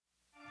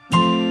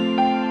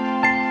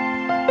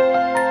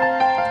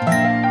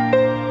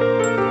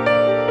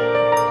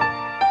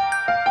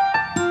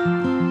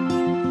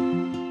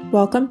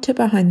Welcome to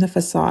Behind the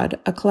Facade,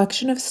 a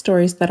collection of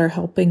stories that are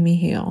helping me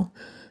heal.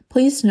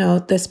 Please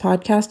note this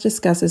podcast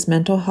discusses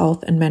mental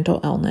health and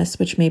mental illness,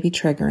 which may be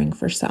triggering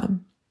for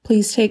some.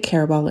 Please take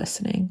care while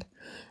listening.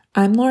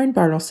 I'm Lauren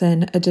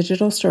Bartleson, a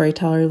digital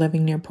storyteller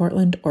living near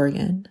Portland,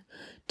 Oregon.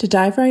 To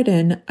dive right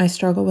in, I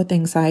struggle with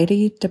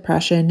anxiety,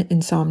 depression,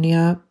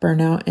 insomnia,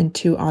 burnout, and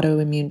 2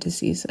 autoimmune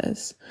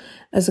diseases.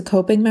 As a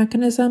coping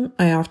mechanism,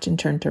 I often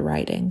turn to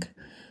writing.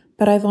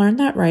 But I've learned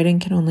that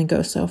writing can only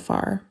go so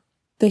far.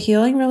 The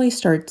healing really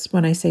starts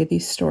when I say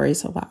these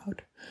stories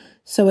aloud.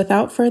 So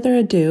without further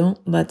ado,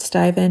 let's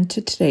dive into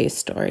today's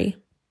story.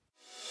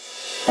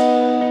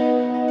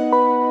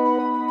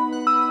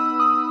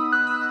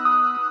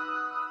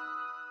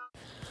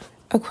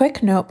 A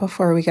quick note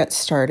before we get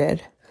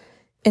started.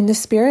 In the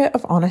spirit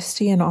of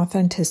honesty and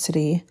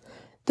authenticity,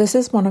 this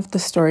is one of the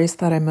stories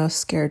that I'm most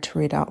scared to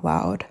read out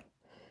loud.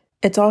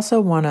 It's also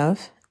one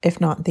of,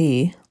 if not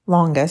the,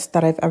 longest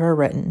that I've ever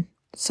written,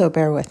 so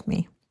bear with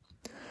me.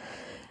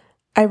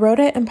 I wrote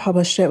it and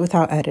published it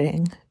without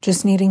editing,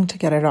 just needing to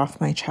get it off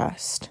my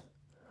chest.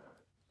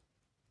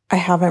 I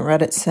haven't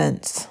read it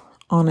since,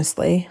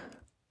 honestly.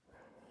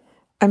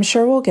 I'm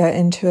sure we'll get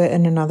into it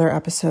in another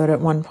episode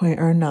at one point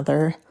or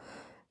another,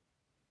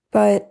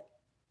 but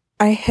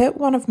I hit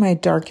one of my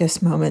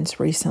darkest moments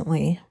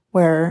recently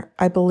where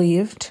I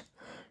believed,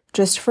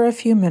 just for a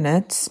few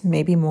minutes,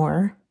 maybe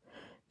more,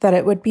 that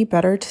it would be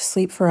better to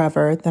sleep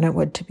forever than it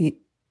would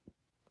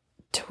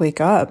to wake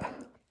up.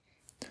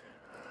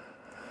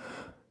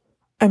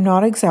 I'm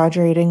not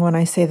exaggerating when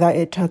I say that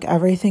it took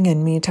everything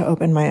in me to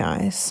open my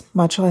eyes,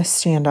 much less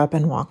stand up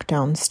and walk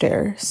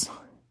downstairs.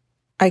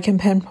 I can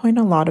pinpoint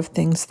a lot of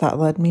things that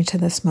led me to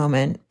this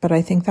moment, but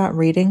I think that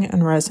reading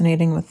and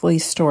resonating with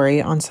Lee's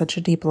story on such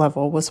a deep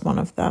level was one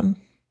of them.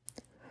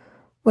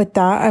 With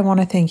that, I want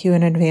to thank you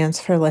in advance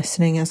for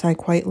listening as I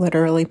quite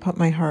literally put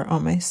my heart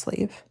on my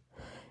sleeve.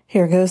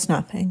 Here goes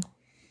nothing.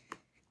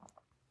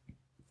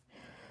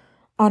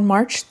 On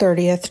March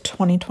 30th,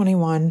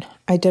 2021,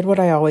 I did what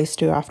I always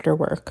do after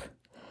work.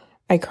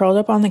 I curled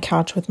up on the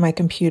couch with my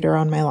computer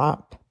on my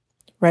lap,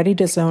 ready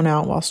to zone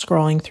out while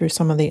scrolling through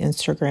some of the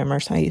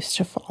Instagrammers I used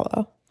to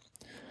follow.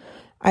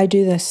 I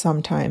do this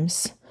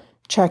sometimes,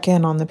 check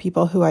in on the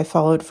people who I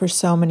followed for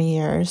so many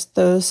years,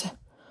 those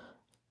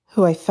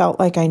who I felt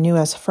like I knew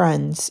as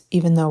friends,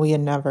 even though we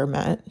had never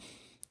met.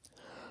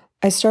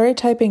 I started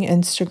typing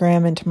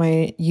Instagram into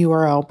my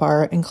URL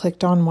bar and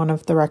clicked on one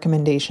of the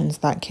recommendations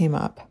that came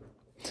up.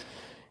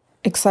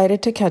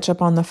 Excited to catch up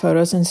on the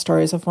photos and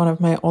stories of one of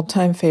my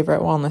old-time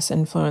favorite wellness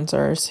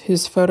influencers,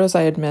 whose photos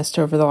I had missed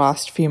over the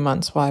last few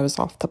months while I was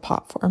off the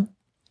platform.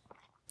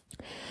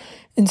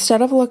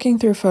 Instead of looking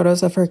through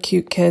photos of her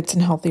cute kids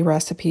and healthy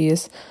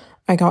recipes,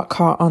 I got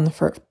caught on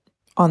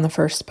the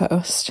first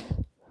post.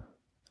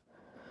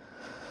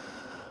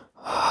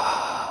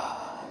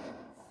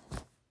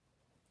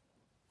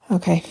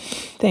 Okay,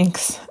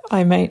 thanks.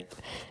 I might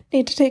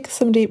need to take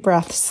some deep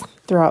breaths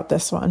throughout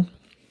this one.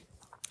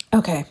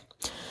 Okay.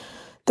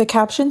 The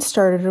caption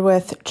started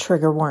with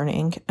trigger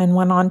warning and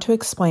went on to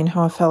explain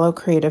how a fellow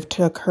creative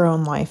took her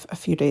own life a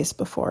few days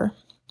before.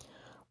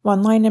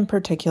 One line in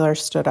particular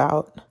stood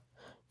out.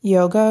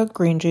 Yoga,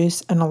 green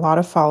juice, and a lot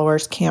of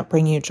followers can't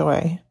bring you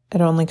joy. It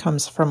only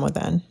comes from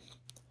within.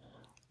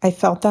 I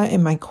felt that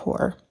in my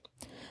core.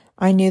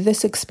 I knew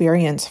this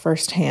experience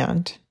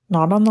firsthand,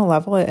 not on the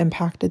level it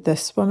impacted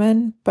this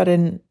woman, but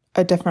in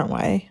a different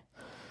way.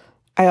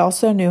 I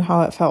also knew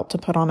how it felt to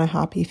put on a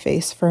happy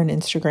face for an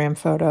Instagram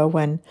photo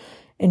when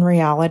in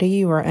reality,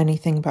 you were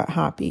anything but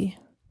happy.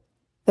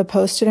 The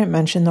post didn't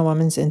mention the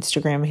woman's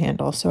Instagram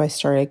handle, so I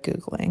started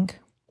Googling.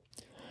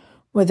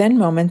 Within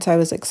moments, I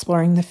was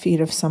exploring the feed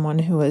of someone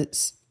who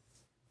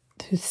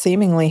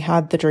seemingly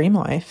had the dream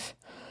life.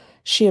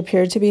 She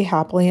appeared to be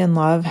happily in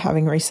love,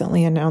 having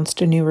recently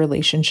announced a new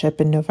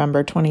relationship in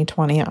November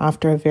 2020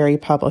 after a very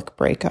public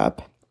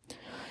breakup.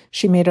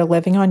 She made a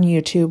living on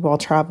YouTube while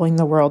traveling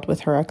the world with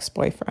her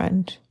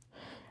ex-boyfriend.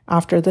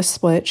 After the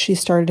split, she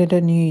started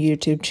a new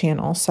YouTube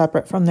channel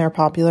separate from their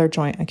popular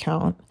joint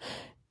account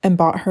and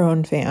bought her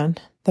own van,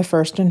 the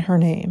first in her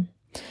name,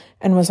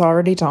 and was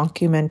already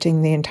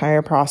documenting the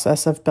entire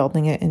process of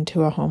building it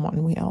into a home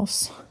on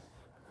wheels.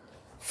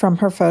 From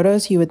her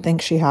photos, you would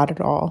think she had it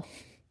all.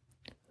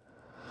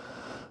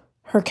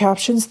 Her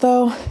captions,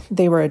 though,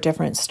 they were a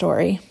different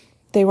story.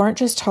 They weren't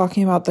just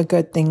talking about the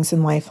good things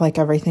in life like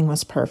everything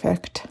was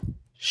perfect.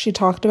 She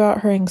talked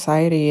about her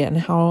anxiety and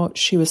how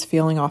she was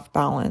feeling off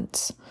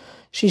balance.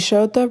 She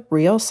showed the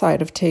real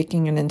side of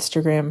taking an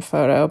Instagram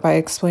photo by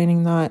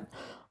explaining that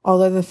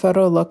although the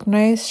photo looked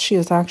nice, she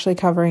was actually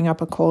covering up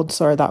a cold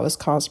sore that was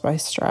caused by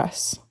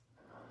stress.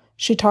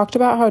 She talked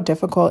about how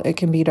difficult it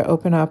can be to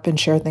open up and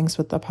share things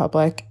with the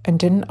public and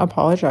didn't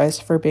apologize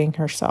for being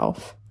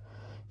herself.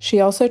 She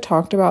also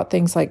talked about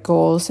things like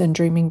goals and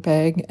dreaming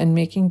big and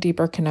making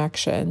deeper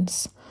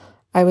connections.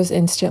 I was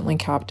instantly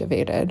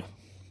captivated.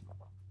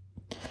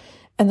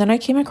 And then I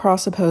came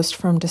across a post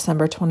from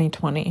December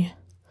 2020.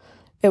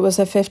 It was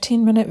a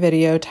 15-minute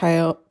video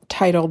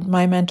titled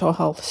My Mental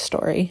Health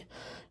Story,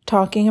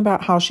 talking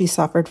about how she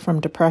suffered from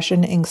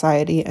depression,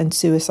 anxiety, and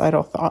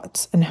suicidal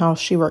thoughts, and how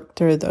she worked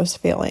through those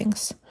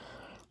feelings.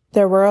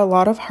 There were a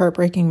lot of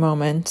heartbreaking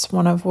moments,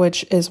 one of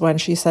which is when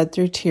she said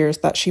through tears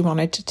that she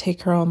wanted to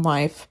take her own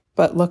life,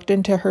 but looked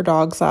into her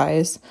dog's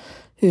eyes,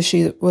 who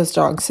she was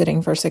dog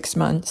sitting for 6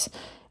 months,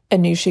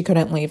 and knew she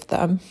couldn't leave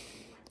them.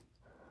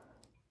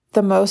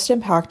 The most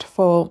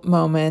impactful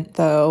moment,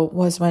 though,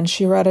 was when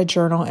she read a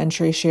journal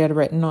entry she had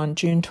written on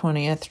June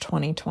 20th,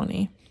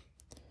 2020.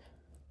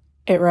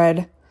 It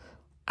read,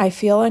 I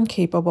feel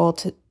unable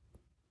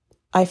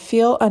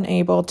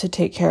to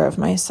take care of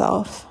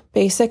myself.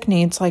 Basic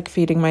needs like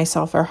feeding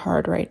myself are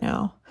hard right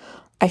now.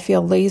 I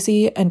feel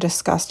lazy and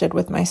disgusted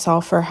with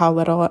myself for how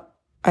little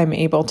I'm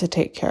able to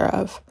take care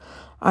of.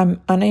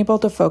 I'm unable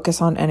to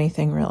focus on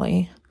anything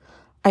really.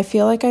 I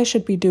feel like I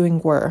should be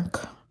doing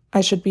work. I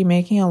should be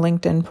making a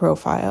LinkedIn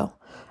profile.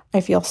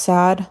 I feel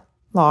sad,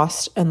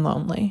 lost, and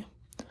lonely.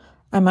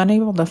 I'm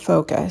unable to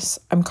focus.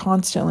 I'm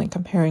constantly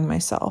comparing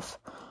myself.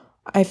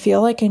 I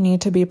feel like I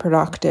need to be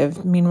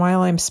productive.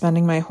 Meanwhile, I'm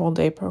spending my whole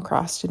day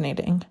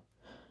procrastinating.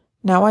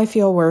 Now I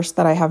feel worse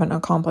that I haven't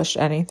accomplished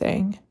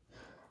anything.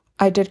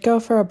 I did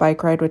go for a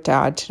bike ride with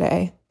Dad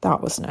today.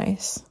 That was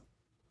nice.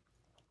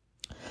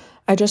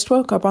 I just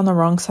woke up on the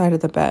wrong side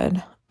of the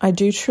bed. I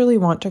do truly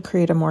want to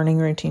create a morning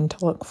routine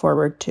to look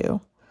forward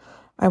to.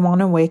 I want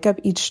to wake up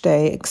each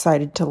day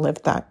excited to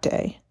live that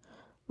day.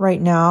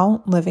 Right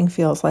now, living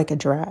feels like a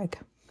drag.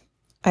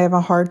 I have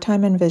a hard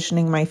time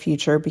envisioning my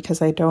future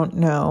because I don't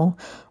know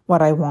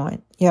what I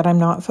want, yet I'm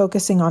not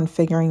focusing on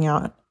figuring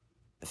out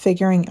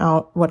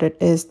what it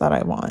is that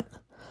I want.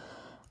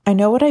 I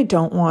know what I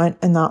don't want,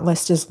 and that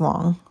list is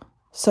long.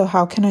 So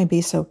how can I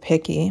be so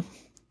picky?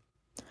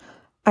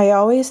 I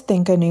always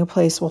think a new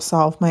place will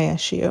solve my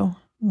issue.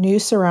 New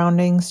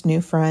surroundings,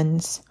 new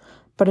friends.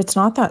 But it's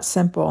not that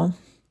simple.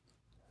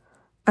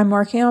 I'm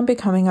working on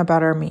becoming a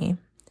better me.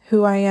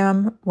 Who I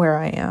am, where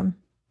I am.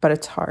 But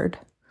it's hard.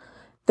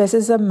 This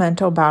is a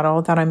mental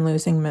battle that I'm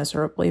losing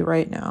miserably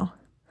right now.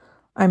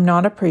 I'm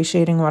not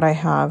appreciating what I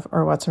have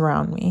or what's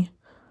around me.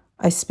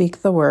 I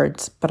speak the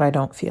words, but I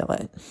don't feel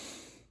it.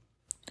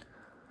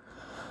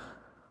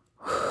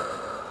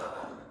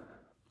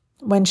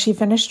 When she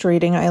finished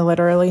reading, I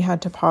literally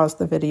had to pause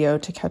the video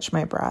to catch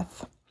my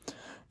breath.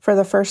 For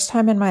the first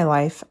time in my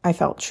life, I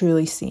felt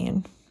truly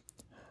seen.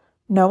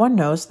 No one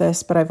knows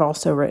this, but I've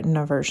also written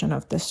a version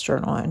of this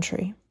journal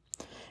entry.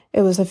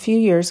 It was a few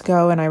years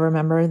ago, and I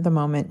remember the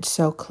moment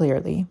so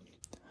clearly.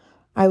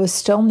 I was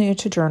still new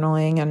to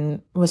journaling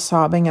and was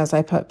sobbing as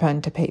I put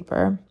pen to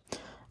paper.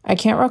 I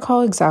can't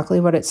recall exactly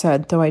what it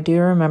said, though I do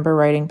remember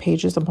writing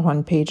pages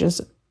upon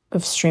pages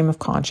of stream of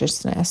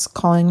consciousness,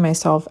 calling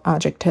myself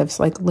adjectives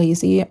like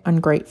lazy,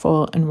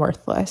 ungrateful, and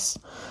worthless,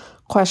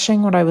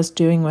 questioning what I was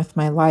doing with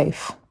my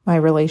life, my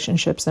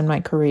relationships, and my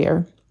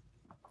career.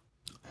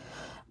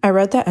 I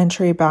read the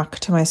entry back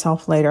to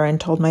myself later and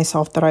told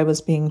myself that I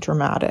was being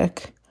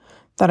dramatic,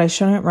 that I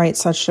shouldn't write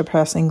such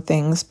depressing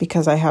things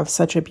because I have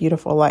such a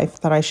beautiful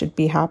life that I should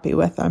be happy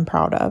with and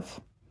proud of.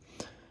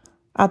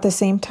 At the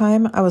same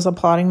time, I was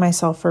applauding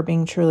myself for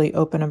being truly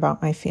open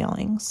about my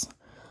feelings.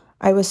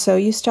 I was so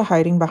used to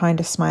hiding behind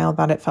a smile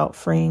that it felt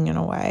freeing in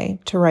a way,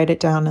 to write it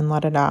down and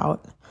let it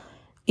out.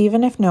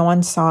 Even if no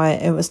one saw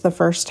it, it was the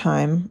first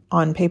time,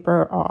 on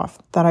paper or off,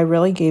 that I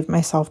really gave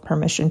myself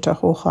permission to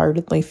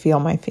wholeheartedly feel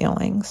my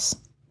feelings.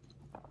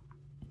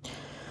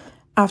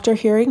 After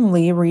hearing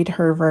Lee read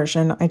her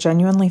version, I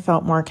genuinely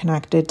felt more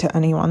connected to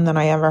anyone than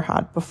I ever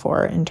had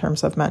before in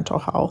terms of mental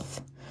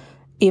health.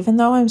 Even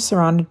though I'm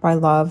surrounded by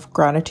love,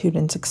 gratitude,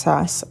 and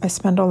success, I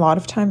spend a lot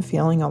of time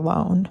feeling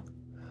alone.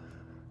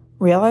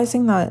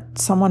 Realizing that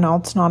someone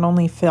else not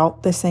only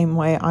felt the same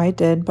way I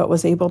did, but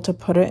was able to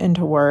put it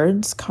into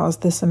words,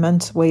 caused this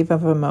immense wave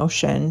of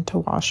emotion to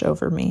wash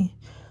over me.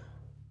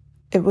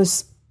 It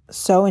was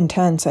so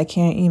intense, I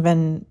can't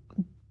even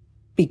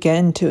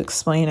begin to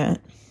explain it.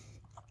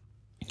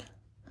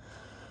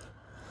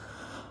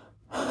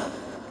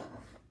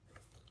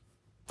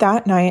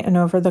 That night and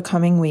over the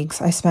coming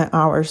weeks, I spent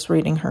hours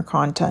reading her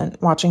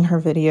content, watching her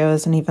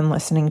videos, and even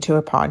listening to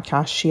a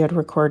podcast she had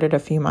recorded a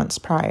few months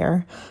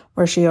prior,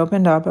 where she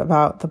opened up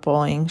about the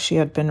bullying she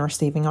had been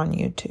receiving on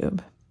YouTube.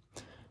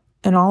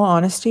 In all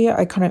honesty,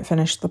 I couldn't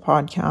finish the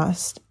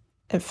podcast.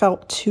 It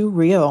felt too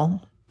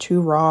real,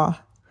 too raw.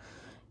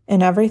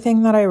 In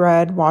everything that I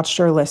read, watched,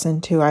 or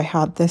listened to, I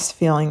had this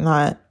feeling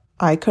that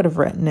I could have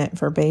written it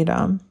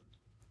verbatim.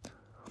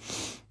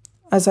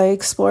 As I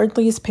explored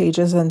Lee's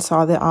pages and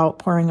saw the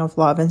outpouring of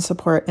love and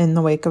support in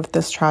the wake of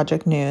this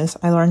tragic news,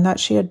 I learned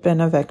that she had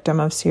been a victim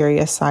of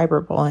serious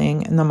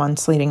cyberbullying in the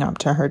months leading up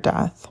to her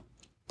death.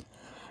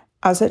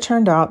 As it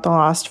turned out, the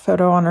last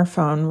photo on her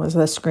phone was a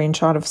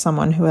screenshot of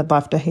someone who had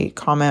left a hate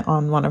comment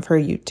on one of her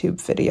YouTube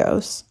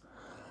videos.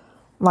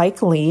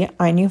 Like Lee,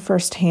 I knew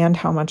firsthand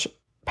how much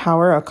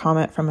power a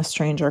comment from a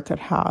stranger could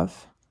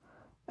have,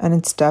 and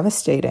it's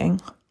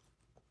devastating.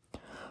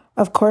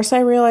 Of course, I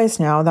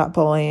realize now that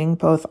bullying,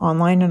 both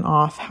online and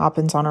off,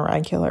 happens on a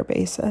regular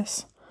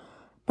basis.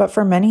 But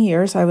for many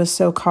years, I was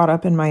so caught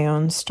up in my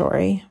own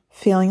story,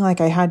 feeling like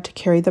I had to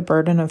carry the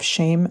burden of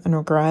shame and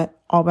regret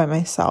all by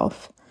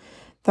myself,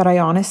 that I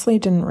honestly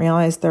didn't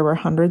realize there were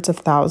hundreds of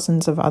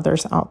thousands of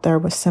others out there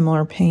with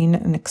similar pain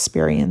and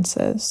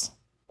experiences.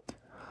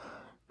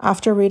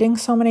 After reading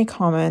so many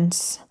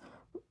comments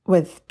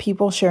with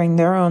people sharing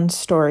their own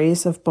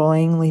stories of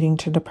bullying leading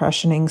to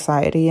depression,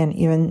 anxiety, and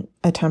even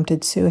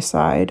attempted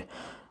suicide,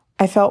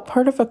 I felt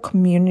part of a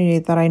community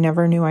that I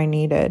never knew I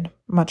needed,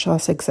 much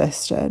less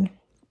existed.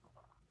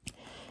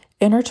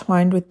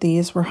 Intertwined with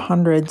these were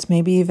hundreds,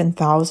 maybe even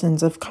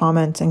thousands of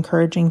comments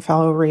encouraging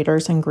fellow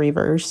readers and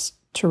grievers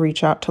to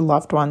reach out to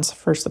loved ones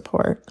for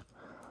support.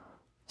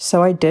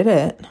 So I did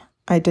it.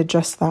 I did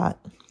just that.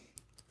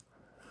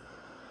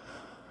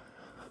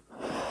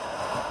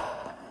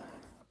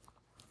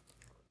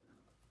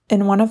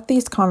 In one of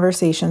these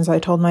conversations, I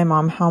told my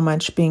mom how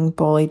much being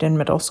bullied in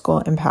middle school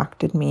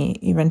impacted me,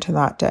 even to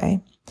that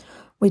day.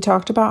 We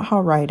talked about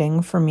how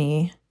writing, for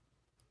me,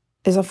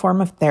 is a form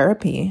of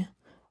therapy,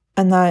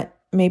 and that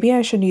maybe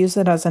I should use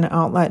it as an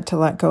outlet to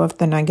let go of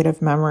the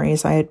negative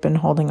memories I had been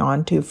holding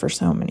on to for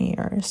so many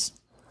years.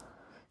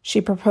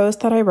 She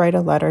proposed that I write a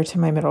letter to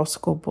my middle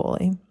school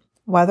bully.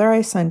 Whether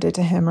I sent it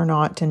to him or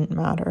not didn't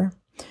matter.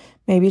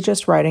 Maybe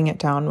just writing it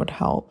down would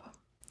help.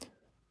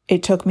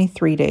 It took me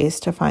 3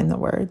 days to find the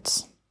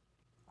words.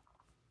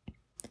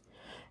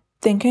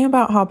 Thinking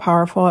about how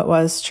powerful it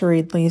was to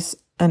read these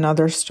and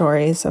other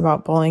stories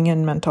about bullying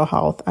and mental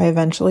health, I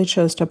eventually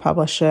chose to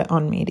publish it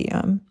on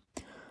Medium.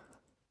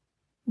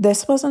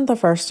 This wasn't the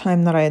first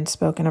time that I had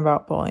spoken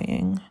about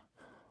bullying.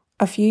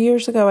 A few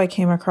years ago, I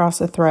came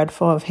across a thread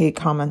full of hate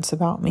comments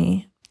about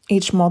me,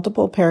 each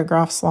multiple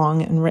paragraphs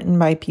long and written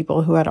by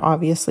people who had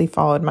obviously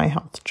followed my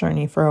health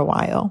journey for a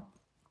while.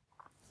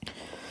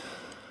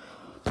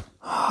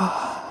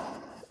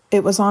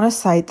 It was on a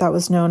site that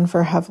was known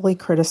for heavily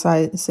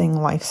criticizing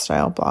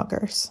lifestyle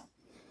bloggers.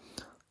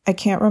 I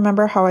can't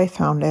remember how I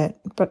found it,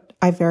 but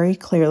I very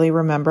clearly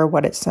remember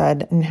what it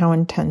said and how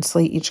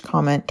intensely each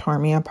comment tore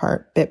me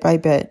apart bit by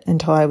bit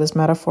until I was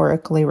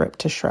metaphorically ripped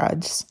to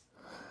shreds.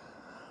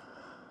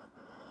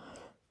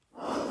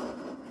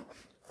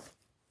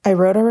 I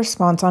wrote a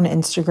response on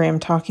Instagram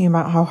talking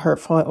about how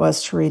hurtful it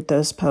was to read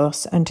those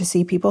posts and to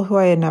see people who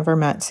I had never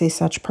met say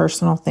such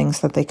personal things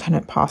that they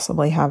couldn't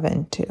possibly have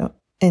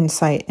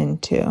insight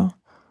into.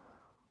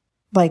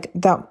 Like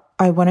that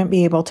I wouldn't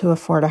be able to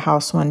afford a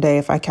house one day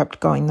if I kept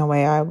going the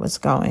way I was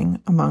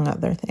going, among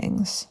other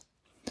things.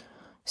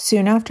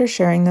 Soon after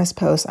sharing this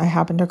post, I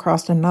happened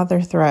across another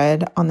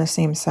thread on the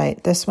same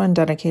site, this one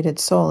dedicated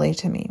solely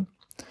to me.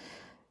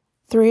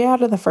 3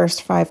 out of the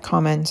first 5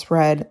 comments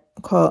read,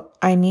 quote,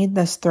 "I need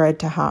this thread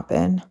to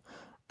happen,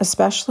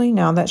 especially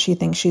now that she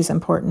thinks she's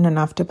important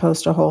enough to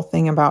post a whole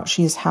thing about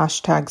she's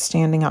hashtag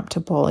standing up to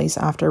bullies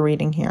after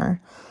reading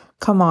here.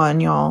 Come on,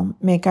 y'all,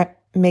 make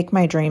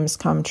my dreams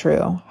come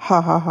true.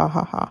 Ha ha ha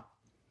ha ha."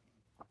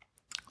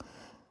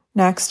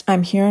 Next,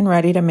 I'm here and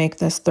ready to make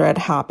this thread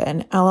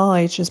happen.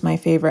 LLH is my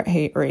favorite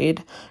hate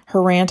read.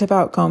 Her rant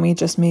about Gomi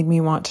just made me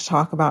want to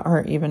talk about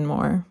her even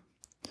more.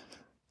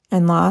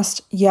 And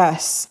last,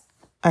 yes!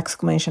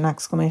 Exclamation,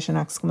 exclamation,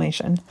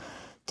 exclamation.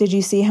 Did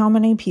you see how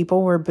many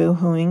people were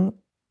boo-hooing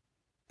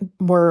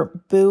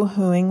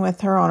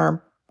with her on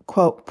her,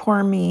 quote,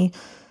 "poor me,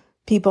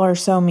 people are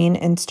so mean"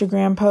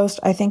 Instagram post?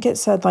 I think it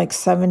said like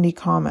 70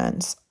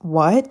 comments.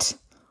 What?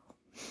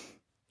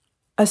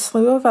 A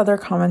slew of other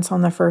comments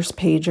on the first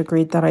page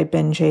agreed that I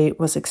binge ate,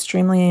 was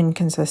extremely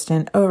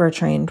inconsistent,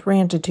 overtrained,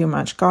 ranted too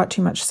much, got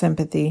too much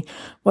sympathy,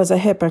 was a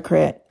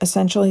hypocrite,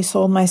 essentially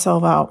sold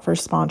myself out for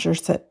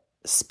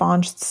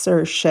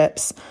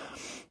sponsorships,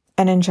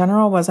 and in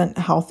general wasn't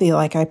healthy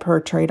like I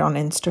portrayed on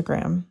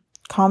Instagram.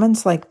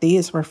 Comments like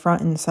these were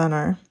front and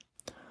center.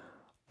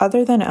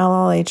 Other than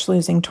LLH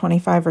losing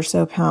 25 or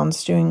so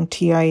pounds doing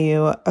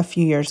TIU a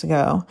few years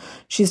ago,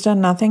 she's done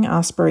nothing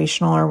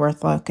aspirational or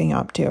worth looking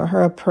up to.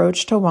 Her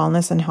approach to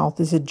wellness and health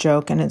is a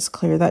joke, and it's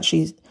clear that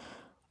she,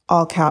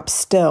 all caps,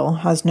 still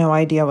has no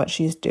idea what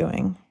she's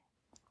doing.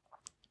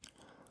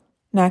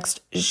 Next,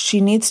 she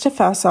needs to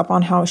fess up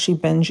on how she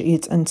binge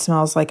eats and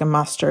smells like a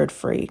mustard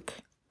freak.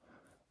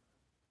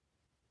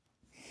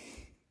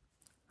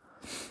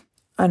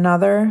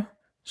 Another,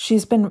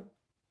 she's been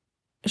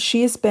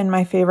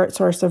my favorite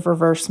source of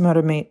reverse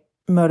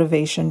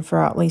motivation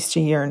for at least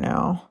a year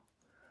now.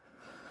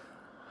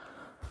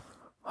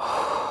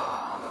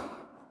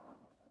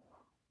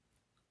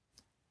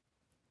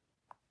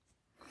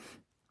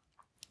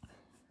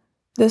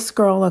 This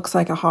girl looks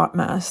like a hot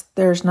mess.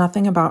 There's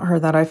nothing about her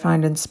that I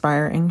find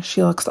inspiring.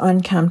 She looks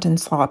unkempt and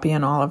sloppy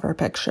in all of her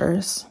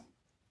pictures.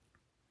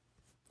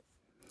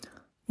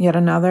 Yet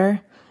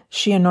another,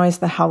 she annoys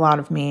the hell out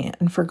of me,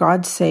 and for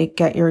God's sake,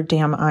 get your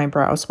damn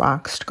eyebrows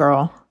waxed,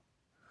 girl.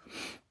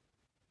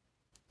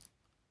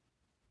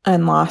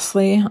 And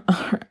lastly,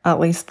 at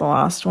least the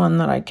last one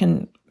that I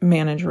can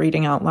manage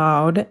reading out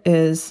loud,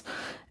 is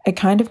it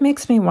kind of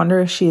makes me wonder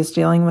if she is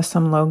dealing with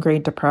some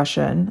low-grade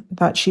depression,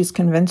 that she's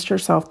convinced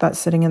herself that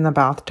sitting in the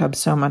bathtub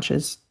so much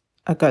is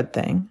a good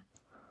thing.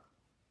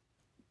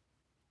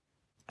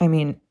 I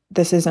mean,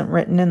 this isn't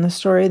written in the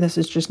story, this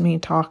is just me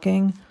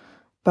talking,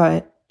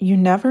 but you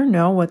never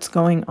know what's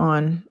going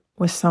on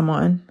with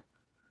someone.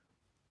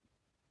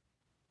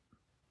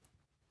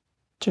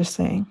 Just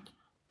saying.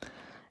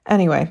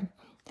 Anyway,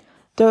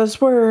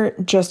 those were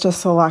just a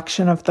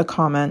selection of the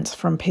comments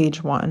from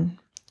page 1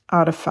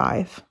 out of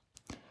 5.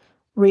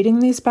 Reading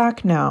these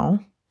back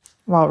now,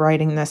 while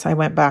writing this, I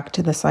went back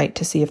to the site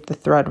to see if the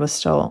thread was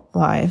still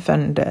live,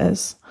 and it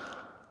is.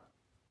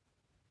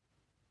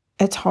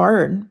 It's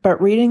hard,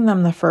 but reading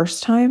them the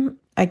first time,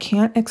 I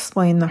can't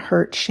explain the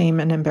hurt, shame,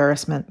 and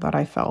embarrassment that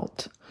I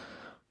felt.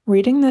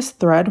 Reading this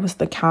thread was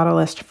the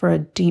catalyst for a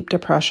deep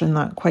depression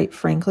that, quite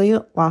frankly,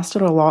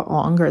 lasted a lot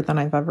longer than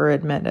I've ever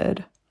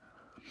admitted.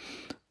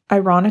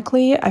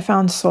 Ironically, I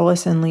found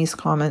solace in Lee's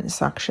comment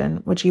section,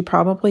 which you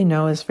probably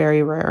know is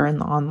very rare in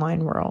the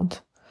online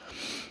world.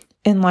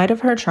 In light of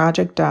her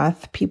tragic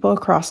death, people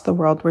across the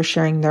world were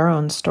sharing their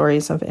own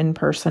stories of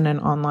in-person and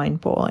online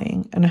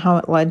bullying and how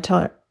it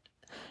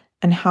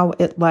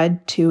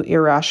led to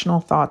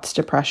irrational thoughts,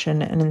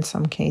 depression, and in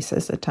some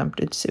cases,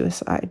 attempted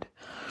suicide.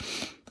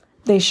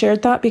 They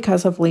shared that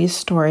because of Lee's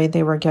story,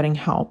 they were getting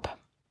help,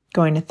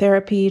 going to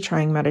therapy,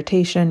 trying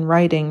meditation,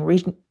 writing,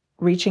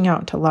 reaching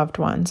out to loved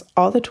ones,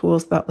 all the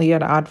tools that Lee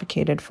had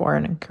advocated for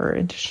and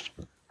encouraged.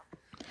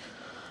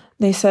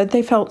 They said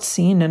they felt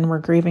seen and were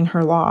grieving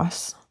her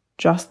loss,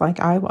 just like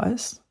I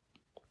was.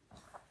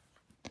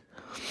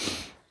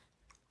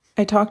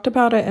 I talked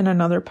about it in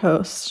another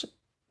post,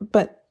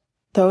 but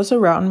those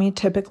around me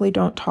typically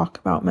don't talk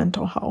about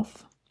mental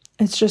health.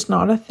 It's just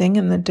not a thing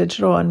in the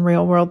digital and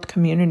real world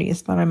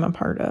communities that I'm a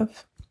part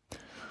of.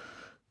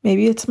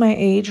 Maybe it's my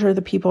age or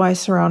the people I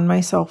surround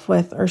myself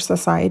with or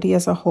society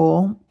as a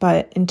whole,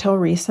 but until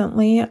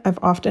recently, I've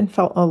often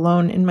felt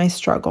alone in my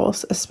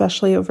struggles,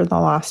 especially over the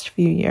last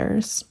few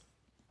years.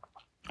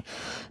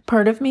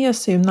 Part of me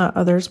assumed that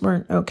others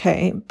weren't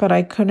okay, but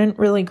I couldn't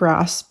really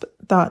grasp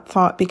that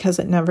thought because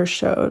it never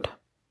showed.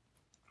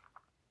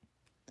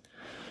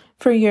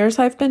 For years,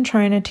 I've been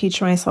trying to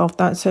teach myself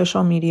that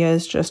social media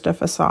is just a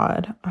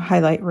facade, a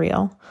highlight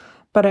reel,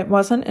 but it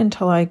wasn't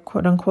until I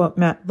quote-unquote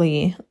met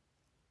Lee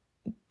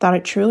that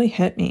it truly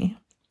hit me.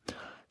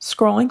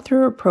 Scrolling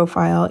through her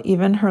profile,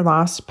 even her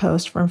last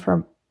post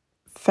from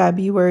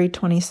February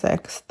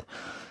 26th,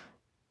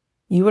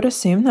 you would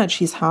assume that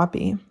she's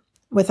happy.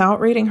 Without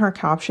reading her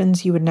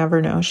captions, you would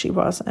never know she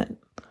wasn't.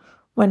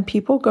 When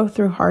people go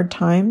through hard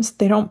times,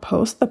 they don't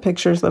post the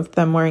pictures of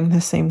them wearing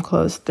the same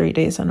clothes 3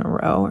 days in a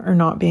row or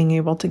not being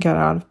able to get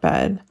out of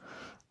bed.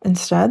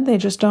 Instead, they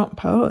just don't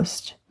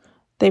post.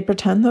 They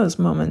pretend those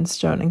moments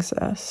don't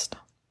exist.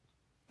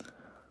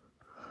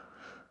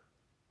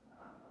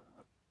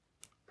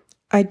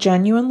 I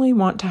genuinely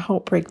want to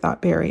help break that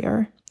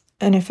barrier.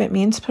 And if it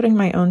means putting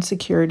my own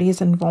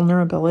insecurities and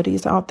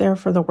vulnerabilities out there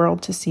for the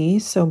world to see,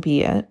 so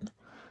be it.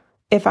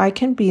 If I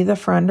can be the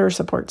friend or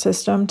support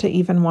system to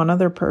even one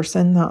other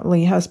person that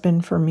Lee has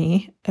been for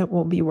me, it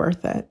will be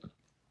worth it.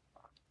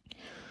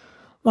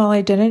 While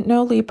I didn't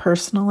know Lee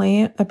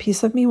personally, a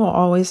piece of me will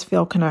always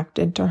feel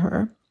connected to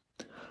her.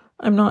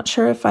 I'm not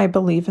sure if I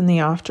believe in the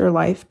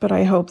afterlife, but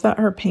I hope that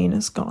her pain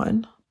is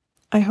gone.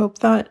 I hope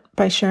that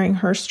by sharing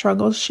her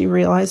struggles, she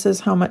realizes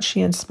how much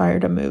she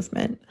inspired a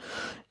movement,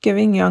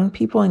 giving young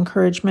people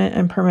encouragement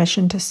and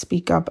permission to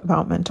speak up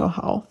about mental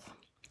health.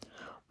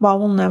 While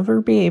we'll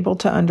never be able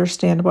to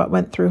understand what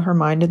went through her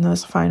mind in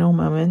those final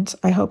moments,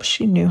 I hope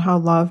she knew how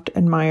loved,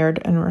 admired,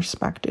 and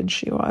respected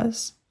she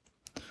was.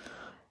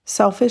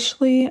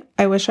 Selfishly,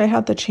 I wish I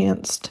had the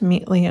chance to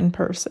meet Lee in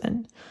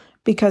person,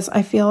 because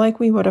I feel like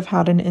we would have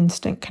had an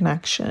instant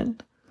connection.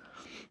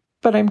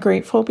 But I'm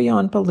grateful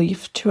beyond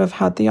belief to have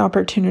had the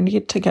opportunity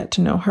to get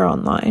to know her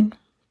online.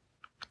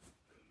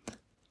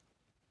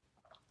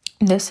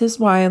 This is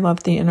why I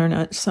love the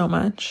internet so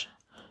much.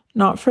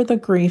 Not for the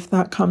grief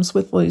that comes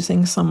with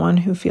losing someone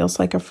who feels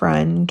like a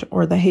friend,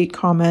 or the hate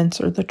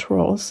comments or the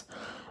trolls,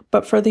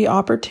 but for the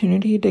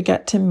opportunity to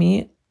get to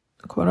meet,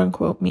 quote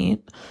unquote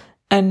meet,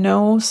 and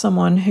know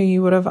someone who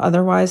you would have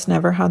otherwise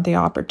never had the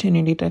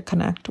opportunity to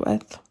connect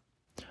with.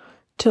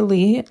 To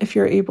Lee, if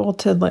you're able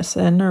to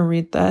listen or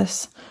read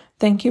this,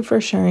 thank you for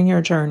sharing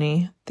your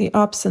journey, the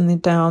ups and the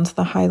downs,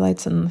 the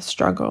highlights and the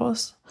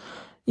struggles.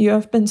 You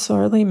have been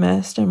sorely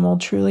missed and will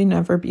truly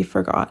never be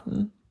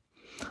forgotten.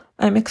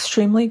 I'm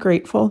extremely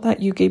grateful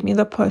that you gave me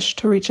the push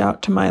to reach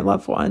out to my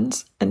loved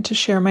ones and to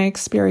share my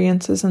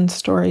experiences and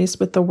stories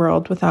with the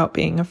world without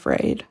being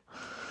afraid.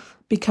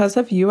 Because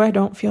of you, I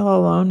don't feel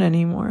alone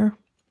anymore.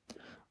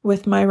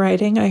 With my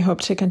writing, I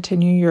hope to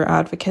continue your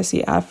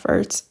advocacy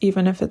efforts,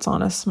 even if it's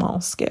on a small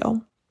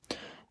scale.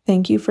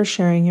 Thank you for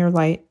sharing your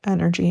light,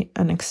 energy,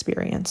 and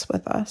experience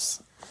with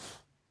us.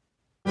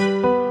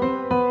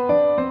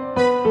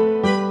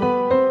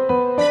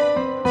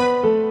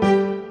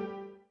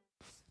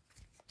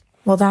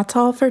 Well, that's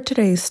all for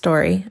today's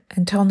story.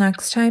 Until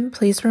next time,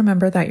 please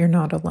remember that you're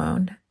not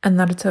alone and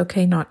that it's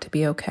okay not to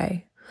be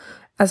okay.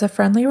 As a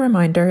friendly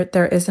reminder,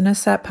 there isn't a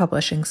set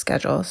publishing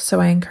schedule, so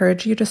I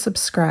encourage you to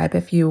subscribe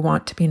if you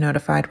want to be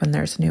notified when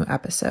there's a new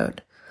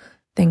episode.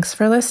 Thanks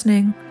for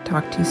listening.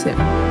 Talk to you soon.